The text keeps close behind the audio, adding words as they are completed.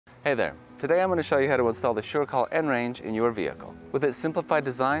Hey there, today I'm going to show you how to install the SureCall N-Range in your vehicle. With its simplified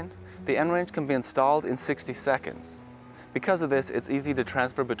design, the N-Range can be installed in 60 seconds. Because of this, it's easy to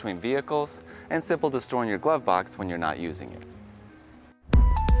transfer between vehicles and simple to store in your glove box when you're not using it.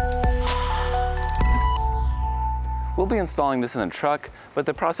 We'll be installing this in a truck, but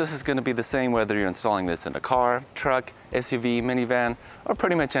the process is going to be the same whether you're installing this in a car, truck, SUV, minivan, or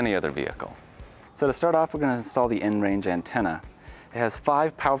pretty much any other vehicle. So to start off, we're going to install the N-Range antenna. It has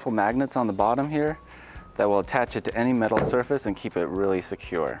 5 powerful magnets on the bottom here that will attach it to any metal surface and keep it really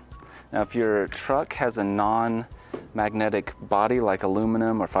secure. Now, if your truck has a non-magnetic body like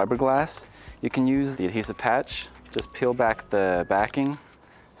aluminum or fiberglass, you can use the adhesive patch. Just peel back the backing,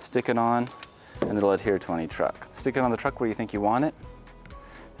 stick it on, and it'll adhere to any truck. Stick it on the truck where you think you want it,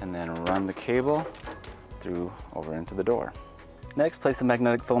 and then run the cable through over into the door. Next, place the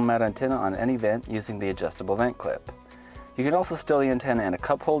magnetic foam mount antenna on any vent using the adjustable vent clip. You can also stow the antenna in a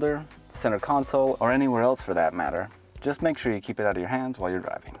cup holder, center console, or anywhere else for that matter. Just make sure you keep it out of your hands while you're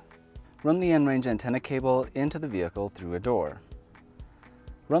driving. Run the N-Range antenna cable into the vehicle through a door.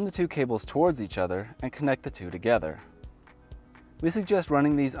 Run the 2 cables towards each other and connect the 2 together. We suggest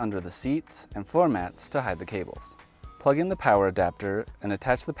running these under the seats and floor mats to hide the cables. Plug in the power adapter and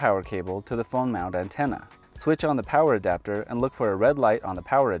attach the power cable to the phone mount antenna. Switch on the power adapter and look for a red light on the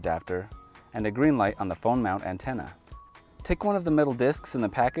power adapter and a green light on the phone mount antenna. Take one of the metal discs in the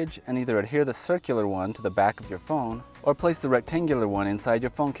package and either adhere the circular one to the back of your phone or place the rectangular one inside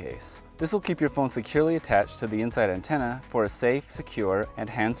your phone case. This will keep your phone securely attached to the inside antenna for a safe, secure, and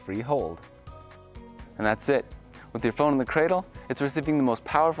hands-free hold. And that's it. With your phone in the cradle, it's receiving the most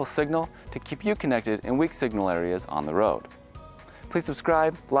powerful signal to keep you connected in weak signal areas on the road. Please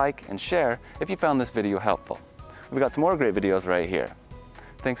subscribe, like, and share if you found this video helpful. We've got some more great videos right here.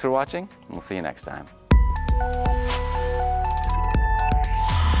 Thanks for watching, and we'll see you next time.